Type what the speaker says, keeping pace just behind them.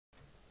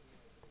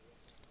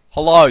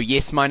Hello,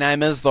 yes, my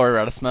name is Laurie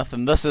Ruddersmith,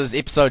 and this is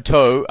episode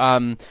 2,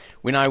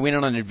 when I went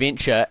on an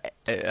adventure,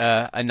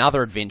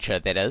 another adventure,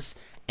 that is,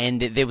 and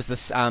there was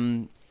this,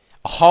 a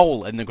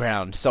hole in the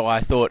ground, so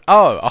I thought,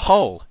 oh, a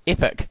hole,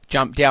 epic,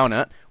 jumped down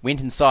it, went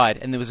inside,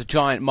 and there was a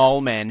giant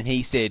mole man, and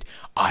he said,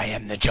 I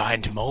am the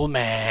giant mole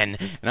man,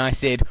 and I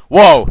said,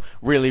 whoa,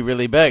 really,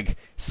 really big,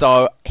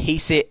 so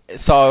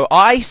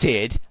I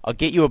said, I'll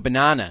get you a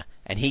banana,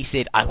 and he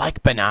said, I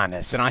like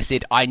bananas, and I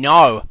said, I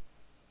know,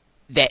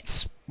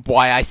 that's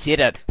why I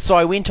said it. So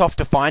I went off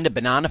to find a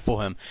banana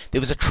for him.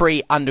 There was a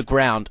tree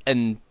underground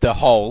in the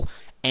hole,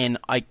 and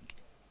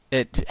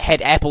it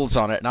had apples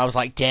on it, and I was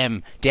like,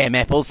 damn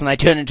apples, and they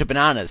turned into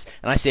bananas.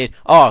 And I said,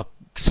 oh,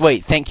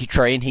 sweet, thank you,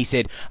 tree. And he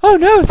said, oh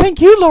no,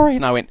 thank you, Laurie.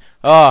 And I went,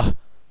 oh,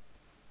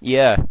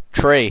 yeah,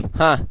 tree,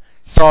 huh.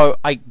 So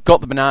I got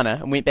the banana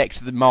and went back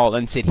to the mole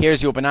and said,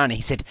 here's your banana.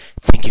 He said,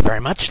 thank you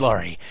very much,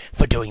 Laurie.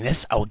 For doing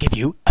this, I will give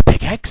you a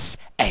pickaxe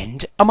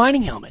and a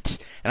mining helmet.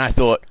 And I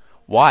thought,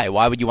 why?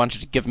 Why would you want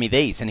to give me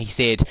these? And he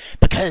said,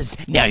 because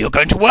now you're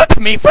going to work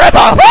for me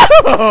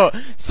forever!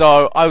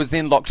 So I was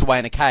then locked away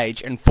in a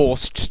cage and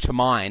forced to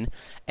mine.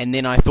 And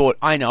then I thought,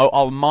 I know,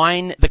 I'll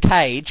mine the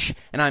cage.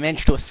 And I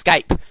managed to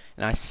escape.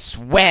 And I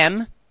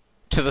swam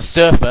to the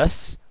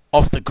surface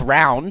of the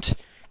ground.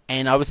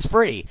 And I was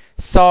free.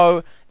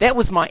 So that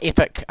was my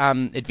epic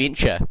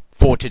adventure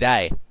for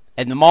today.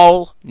 And the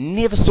mole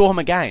never saw him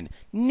again.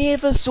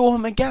 Never saw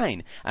him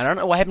again. And I don't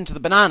know what happened to the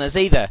bananas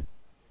either.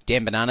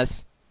 Damn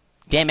bananas.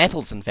 Damn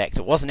apples, in fact.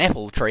 It was an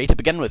apple tree to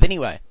begin with,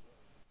 anyway.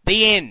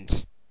 The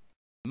end.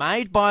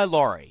 Made by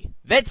Laurie.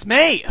 That's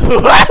me!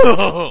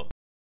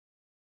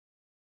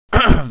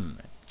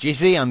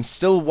 Jesse, I'm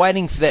still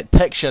waiting for that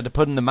picture to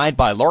put in the Made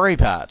by Laurie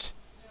part.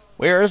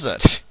 Where is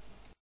it?